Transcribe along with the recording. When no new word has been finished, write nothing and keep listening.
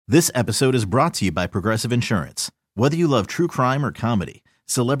This episode is brought to you by Progressive Insurance. Whether you love true crime or comedy,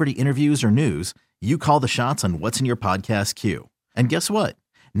 celebrity interviews or news, you call the shots on what's in your podcast queue. And guess what?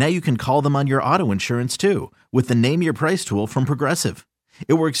 Now you can call them on your auto insurance too with the Name Your Price tool from Progressive.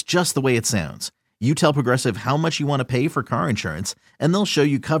 It works just the way it sounds. You tell Progressive how much you want to pay for car insurance, and they'll show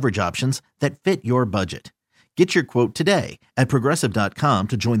you coverage options that fit your budget. Get your quote today at Progressive.com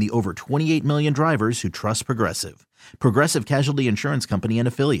to join the over 28 million drivers who trust Progressive. Progressive Casualty Insurance Company and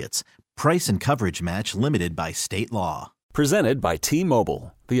Affiliates. Price and coverage match limited by state law. Presented by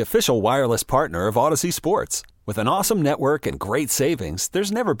T-Mobile, the official wireless partner of Odyssey Sports. With an awesome network and great savings,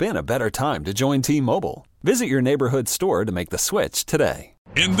 there's never been a better time to join T-Mobile. Visit your neighborhood store to make the switch today.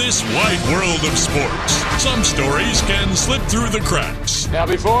 In this wide world of sports, some stories can slip through the cracks. Now,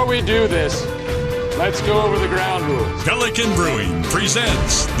 before we do this, let's go over the ground rules. Pelican Brewing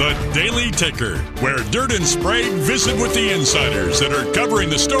presents The Daily Ticker, where Dirt and Sprague visit with the insiders that are covering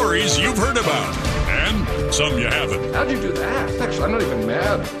the stories you've heard about, and some you haven't. How'd you do that? Actually, I'm not even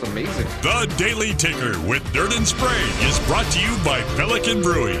mad. It's amazing. The Daily Ticker with Dirt and Sprague is brought to you by Pelican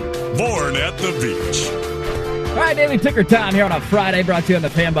Brewing, born at the beach. All right, Daily Ticker time here on a Friday, brought to you on the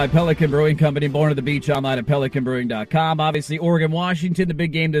Fan by Pelican Brewing Company, born at the beach, online at pelicanbrewing.com. Obviously, Oregon-Washington, the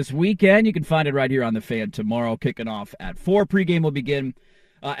big game this weekend. You can find it right here on the Fan tomorrow, kicking off at 4. Pregame will begin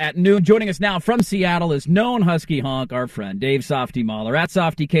at noon. Joining us now from Seattle is known Husky honk, our friend Dave Softy Mahler, at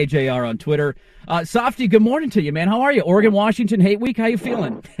Softy KJR on Twitter. Softy, good morning to you, man. How are you? Oregon-Washington hate week, how you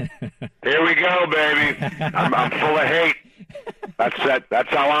feeling? Here we go, baby. I'm full of hate. That's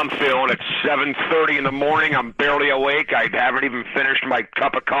how I'm feeling. It's 7:30 in the morning. I'm barely awake. I haven't even finished my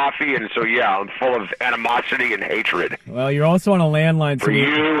cup of coffee, and so yeah, I'm full of animosity and hatred. Well, you're also on a landline for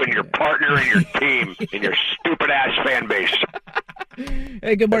you and your partner and your team and your stupid ass fan base.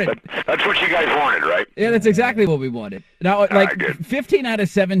 Hey, good morning. That's what you guys wanted, right? Yeah, that's exactly what we wanted. Now, like 15 out of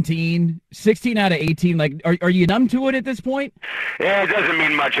 17, 16 out of 18, like, are you numb to it at this point? Yeah, it doesn't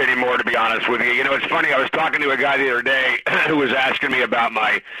mean much anymore, to be honest with you. You know, it's funny. I was talking to a guy the other day who was asking me about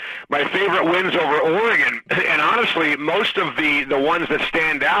my favorite wins over Oregon, and honestly, most of the ones that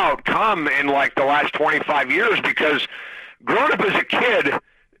stand out come in like the last 25 years because growing up as a kid,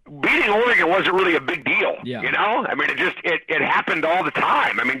 beating Oregon wasn't really a big deal, you know? I mean, it happened all the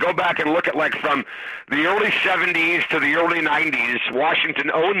time. I mean, go back and look at, like, from the early 70s to the early 90s,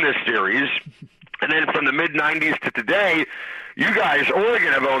 Washington owned this series. And then from the mid-90s to today, you guys,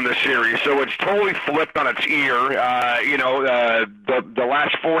 Oregon, have owned this series. So it's totally flipped on its ear. The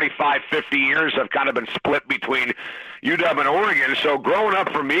last 45, 50 years have kind of been split between UW and Oregon. So growing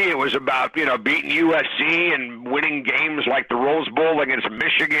up for me, it was about, beating USC and winning games like the Rose Bowl against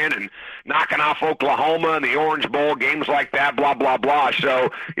Michigan and knocking off Oklahoma and the Orange Bowl, games like that, blah, blah, blah. So,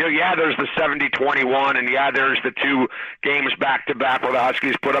 there's the 70-21, and there's the two games back-to-back where the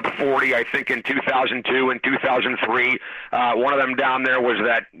Huskies put up 40, I think, in 2002 and 2003. One of them down there was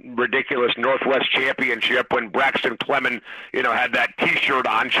that ridiculous Northwest Championship when Braxton Clement, had that T-shirt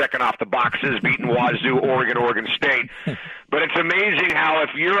on, checking off the boxes, beating Wazoo, Oregon State. But it's amazing how if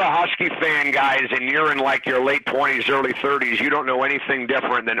you're a Husky fan, guys, and you're in like your late 20s, early 30s, you don't know anything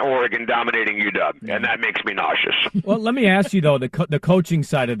different than Oregon dominating UW, and that makes me nauseous. Well, let me ask you, though, the coaching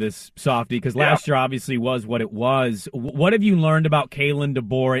side of this, Softy, because last year obviously was what it was. What have you learned about Kalen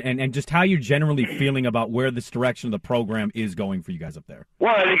DeBoer and just how you're generally feeling about where this direction of the program is going for you guys up there?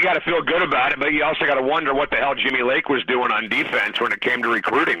 Well, I think you got to feel good about it, but you also got to wonder what the hell Jimmy Lake was doing on defense when it came to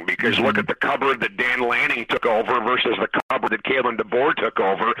recruiting, because look at the cupboard that Dan Lanning took over versus the cupboard that Kalen DeBoer took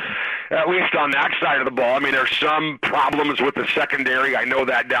over, at least on that side of the ball. I mean, there's some problems with the secondary. I know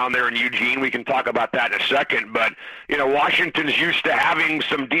that down there in Eugene. We can talk about that in a second. But, Washington's used to having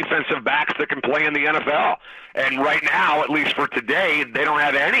some defensive backs that can play in the NFL. And right now, at least for today, they don't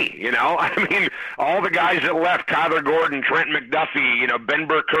have any, I mean, all the guys that left, Kyler Gordon, Trent McDuffie, Ben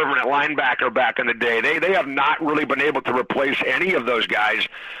Burke-Kirven at linebacker back in the day, they have not really been able to replace any of those guys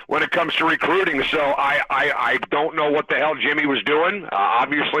when it comes to recruiting. So I don't know what the hell Jimmy was doing.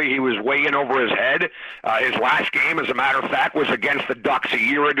 Obviously, he was way in over his head. His last game, as a matter of fact, was against the Ducks a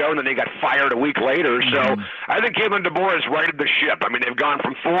year ago, and then they got fired a week later. So I think Kalen DeBoer has righted the ship. I mean, they've gone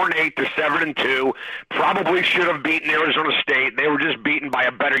from 4-8 to 7-2, probably should have beaten Arizona State. They were just beaten by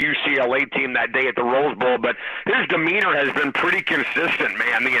a better UCLA team that day at the Rose Bowl. But his demeanor has been pretty consistent,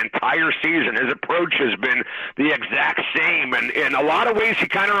 man, the entire season. His approach has been the exact same. And in a lot of ways, he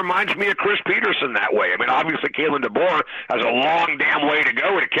kind of reminds me of Chris Peterson that way. I mean, obviously, Kalen DeBoer has a long damn way to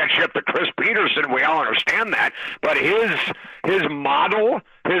go to catch up to Chris Peterson. We all understand that. But his model,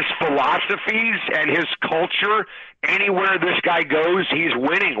 his philosophies and his culture, anywhere this guy goes, he's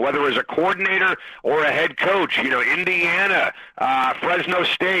winning, whether as a coordinator or a head coach. You know, Indiana, Fresno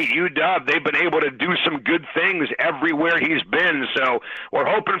State, UW, they've been able to do some good things everywhere he's been. So we're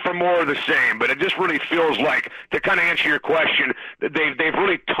hoping for more of the same. But it just really feels like, to kind of answer your question, that they've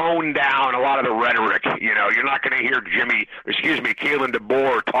really toned down a lot of the rhetoric. You know, you're not going to hear Kalen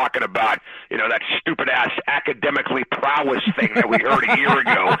DeBoer talking about, you know, that stupid-ass academically prowess thing that we heard a year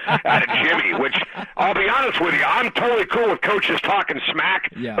ago out of Jimmy, which, I'll be honest with you, I'm totally cool with coaches talking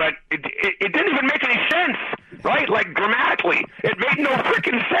smack, but it didn't even make any sense, right? Like, grammatically. It made no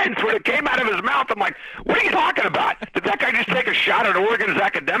freaking sense when it came out of his mouth. I'm like, what are you talking about? Did that guy just take a shot at Oregon's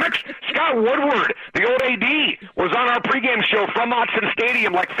academics? Scott Woodward, the old AD, was on our pregame show from Autzen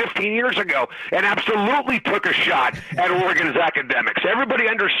Stadium like 15 years ago and absolutely took a shot at Oregon's academics. Everybody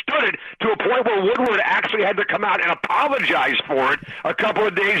understood it to a point where Woodward actually had to come out and apologize for it a couple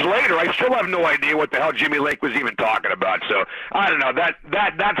of days later. I still have no idea what the hell Jimmy Lake was even talking about. So, I don't know.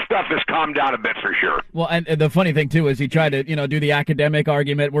 That stuff has calmed down a bit for sure. Well, and the funny thing, too, is he tried to, do the academic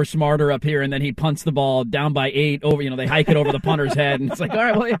argument, we're smarter up here, and then he punts the ball down by 8 over, they hike it over the punter's head, and it's like, all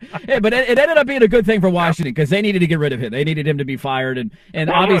right, well, yeah, but it ended up being a good thing for Washington because they needed to get rid of him. They needed him to be fired, and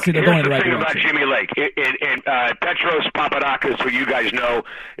obviously they're going in the right direction. Here's the thing about Jimmy Lake. Petros Papadakis, who you guys know,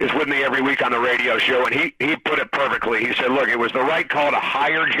 is with me every week on the radio show, and he put it perfectly. He said, look, it was the right call to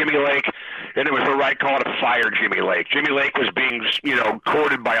hire Jimmy Lake, and it was the right call to fire Jimmy Lake. Jimmy Lake was being,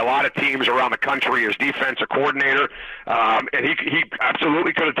 courted by a lot of teams around the country as defensive coordinator, and he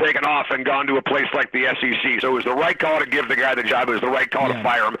absolutely could have taken off and gone to a place like the SEC. So it was the right call to give the guy the job. It was the right call to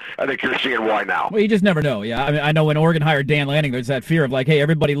fire him. I think you're seeing why now. Well, you just never know. Yeah, I mean, I know when Oregon hired Dan Lanning, there's that fear of like, hey,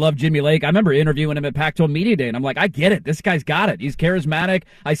 everybody loved Jimmy Lake. I remember interviewing him at Pac-12 Media Day, and I'm like, I get it. This guy's got it. He's charismatic.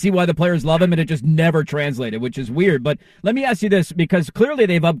 I see why the players love him, and it just never translated, which is weird. But let me ask you this, because clearly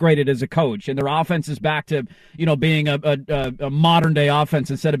they've upgraded as a coach, and their offense is back to, being a modern-day offense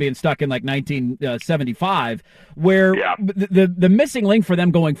instead of being stuck in like 1975, where the missing link for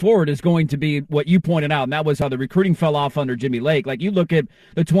them going forward is going to be what you pointed out, and that was how the recruiting fell off under Jimmy Lake. Like, you look at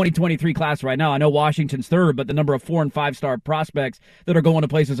the 2023 class right now, I know Washington's third, but the number of 4- and 5-star prospects that are going to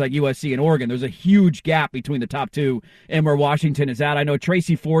places like USC and Oregon, there's a huge gap between the top two and where Washington is at. I know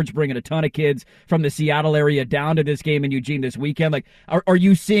Tracy Ford's bringing a ton of kids from the Seattle area down to this game in Eugene this weekend. Like, are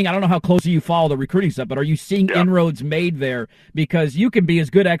you seeing, I don't know how closely you follow the recruiting stuff, but are you seeing inroads made there? Because you can be as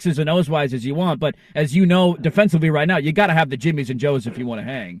good X's and O's wise as you want, but as you know, defensively right now, you got to have the Jimmys and Joes if you want to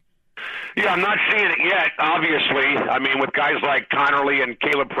hang. Yeah, I'm not seeing it yet, obviously. I mean, with guys like Connerly and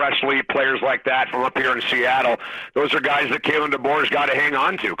Caleb Presley, players like that from up here in Seattle, those are guys that Kalen DeBoer's got to hang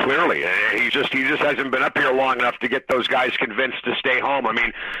on to, clearly. He just hasn't been up here long enough to get those guys convinced to stay home. I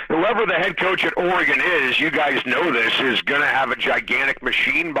mean, whoever the head coach at Oregon is, you guys know this, is going to have a gigantic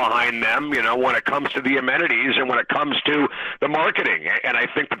machine behind them, when it comes to the amenities and when it comes to the marketing. And I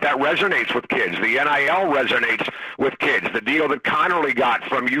think that resonates with kids. The NIL resonates with kids. The deal that Connerly got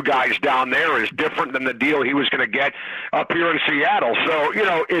from you guys down there is different than the deal he was going to get up here in Seattle. So,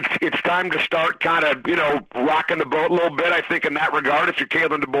 it's time to start kind of, rocking the boat a little bit, I think, in that regard. If you're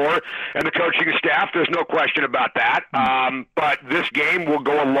Kalen DeBoer and the coaching staff, there's no question about that. But this game will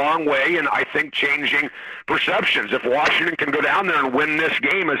go a long way in, I think, changing perceptions. If Washington can go down there and win this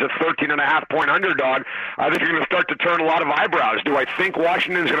game as a 13.5-point underdog, I think you're going to start to turn a lot of eyebrows. Do I think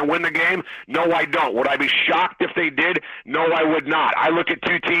Washington's going to win the game? No, I don't. Would I be shocked if they did? No, I would not. I look at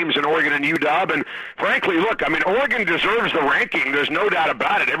two teams in Oregon and UW, and frankly, look, I mean, Oregon deserves the ranking. There's no doubt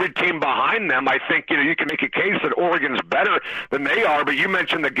about it. Every team behind them, I think, you can make a case that Oregon's better than they are, but you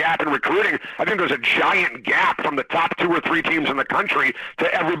mentioned the gap in recruiting. I think there's a giant gap from the top 2 or 3 teams in the country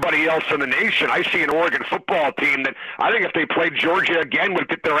to everybody else in the nation. I see an Oregon football team that I think if they played Georgia again would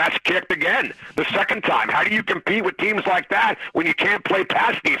get their ass kicked again the second time. How do you compete with teams like that when you can't play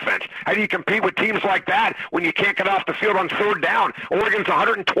pass defense? How do you compete with teams like that when you can't get off the field on third down? Oregon's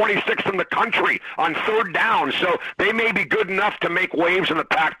 126th in the country on third down, so they may be good enough to make waves in the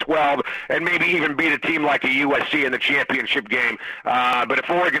Pac-12 and maybe even beat a team like a USC in the championship game. But if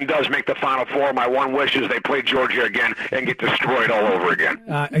Oregon does make the Final Four, my one wish is they play Georgia again and get destroyed all over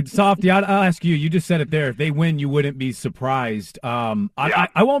again. Softy, I'll ask you. You just said it there. If they win, you wouldn't be surprised. I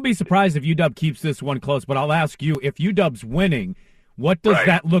won't be surprised if UW keeps this one close, but I'll ask you, if UW's winning, what does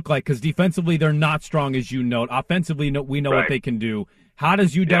that look like? Because defensively, they're not strong, as you note. Offensively, we know what they can do. How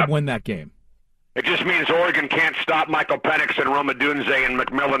does UW win that game? It just means Oregon can't stop Michael Penix and Roma Dunze and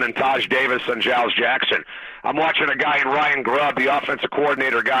McMillan and Taj Davis and Giles Jackson. I'm watching a guy in Ryan Grubb, the offensive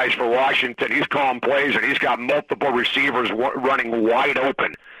coordinator guys for Washington. He's calling plays, and he's got multiple receivers running wide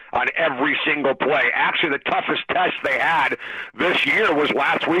open. on every single play. Actually, the toughest test they had this year was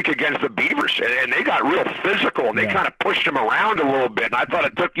last week against the Beavers, and they got real physical, and they kind of pushed them around a little bit. And I thought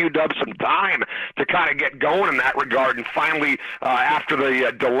it took UW some time to kind of get going in that regard. And finally, after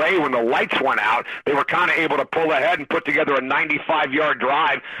the delay when the lights went out, they were kind of able to pull ahead and put together a 95-yard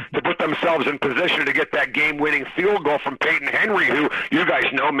drive to put themselves in position to get that game-winning field goal from Peyton Henry, who you guys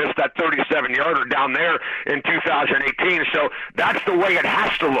know missed that 37-yarder down there in 2018. So that's the way it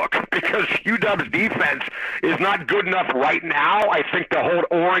has to look, because UW's defense is not good enough right now, I think, to hold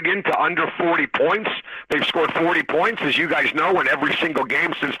Oregon to under 40 points. They've scored 40 points, as you guys know, in every single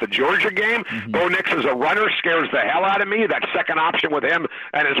game since the Georgia game. Bo Nix as a runner scares the hell out of me. That second option with him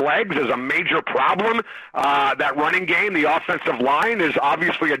and his legs is a major problem. That running game, the offensive line, is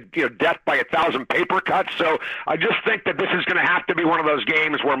obviously a death by 1,000 paper cuts. So I just think that this is going to have to be one of those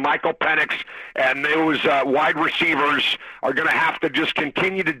games where Michael Penix and those wide receivers are going to have to just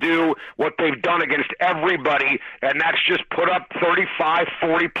continue to do what they've done against everybody, and that's just put up 35,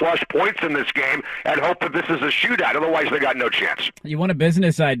 40-plus points in this game and hope that this is a shootout. Otherwise, they got no chance. You want a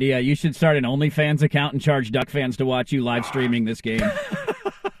business idea? You should start an OnlyFans account and charge Duck fans to watch you live streaming this game.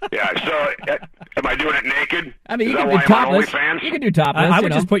 Yeah, so am I doing it naked? I mean, you can do topless. You can do topless. I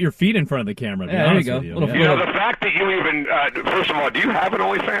would just put your feet in front of the camera. Yeah, there you go. The fact that you even, first of all, do you have an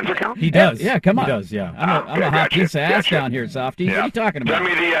OnlyFans account? He does. Yeah, come on. He does, yeah. I'm a hot piece of ass down here, Softy. Yeah. What are you talking about?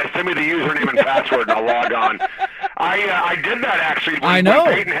 Send me the username and password, and I'll log on. I did that, actually. When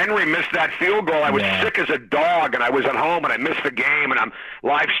Peyton Henry missed that field goal, I was sick as a dog, and I was at home, and I missed the game, and I'm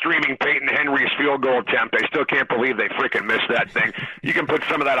live streaming Peyton Henry's field goal attempt. I still can't believe they freaking missed that thing. You can put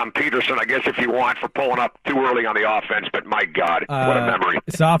some of that on Peterson, I guess, if you want, for pulling up too early on the offense, but my God, what a memory.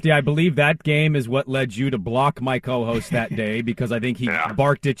 Softy, I believe that game is what led you to block my co-host that day, because I think he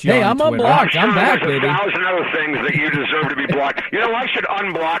barked at you on Twitter. Unblocked. I'm back, baby. There's 1,000 other things that you deserve to be blocked. I should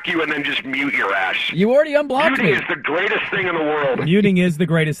unblock you and then just mute your ass. You already unblocked me. Muting is the greatest thing in the world. Muting is the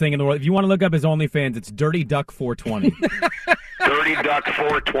greatest thing in the world. If you want to look up his OnlyFans, it's Dirty Duck 420. Dirty Duck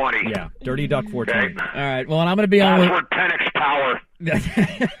 420. Yeah, Dirty Duck 420. Okay. All right. Well, and I'm going to be on with Penix Power.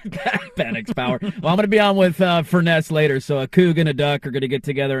 Penix Power. Well, I'm going to be on with Furness later, so a Coug and a Duck are going to get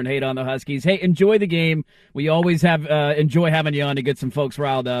together and hate on the Huskies. Hey, enjoy the game. We always have enjoy having you on to get some folks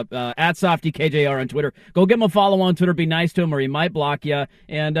riled up. At SoftyKJR on Twitter. Go give him a follow on Twitter. Be nice to him, or he might block you.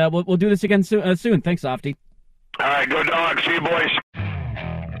 And we'll do this again soon. Thanks, Softy. All right, go Dogs. See you, boys.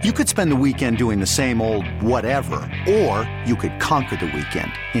 You could spend the weekend doing the same old whatever, or you could conquer the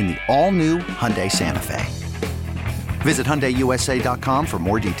weekend in the all-new Hyundai Santa Fe. Visit HyundaiUSA.com for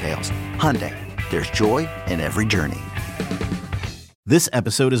more details. Hyundai, there's joy in every journey. This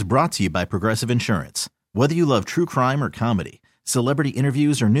episode is brought to you by Progressive Insurance. Whether you love true crime or comedy, celebrity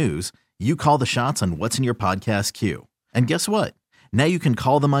interviews or news, you call the shots on what's in your podcast queue. And guess what? Now you can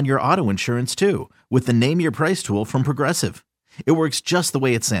call them on your auto insurance too, with the Name Your Price tool from Progressive. It works just the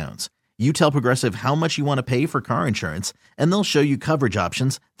way it sounds. You tell Progressive how much you want to pay for car insurance, and they'll show you coverage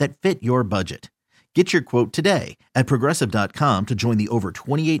options that fit your budget. Get your quote today at Progressive.com to join the over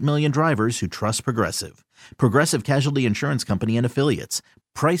 28 million drivers who trust Progressive. Progressive Casualty Insurance Company and Affiliates.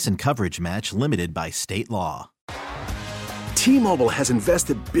 Price and coverage match limited by state law. T-Mobile has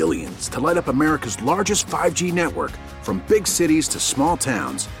invested billions to light up America's largest 5G network, from big cities to small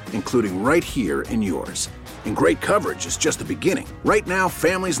towns, including right here in yours. And great coverage is just the beginning. Right now,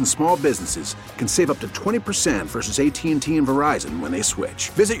 families and small businesses can save up to 20% versus AT&T and Verizon when they switch.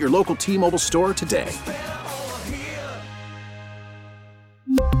 Visit your local T-Mobile store today.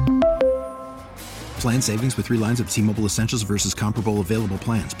 Plan savings with 3 lines of T-Mobile Essentials versus comparable available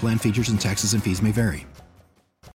plans. Plan features and taxes and fees may vary.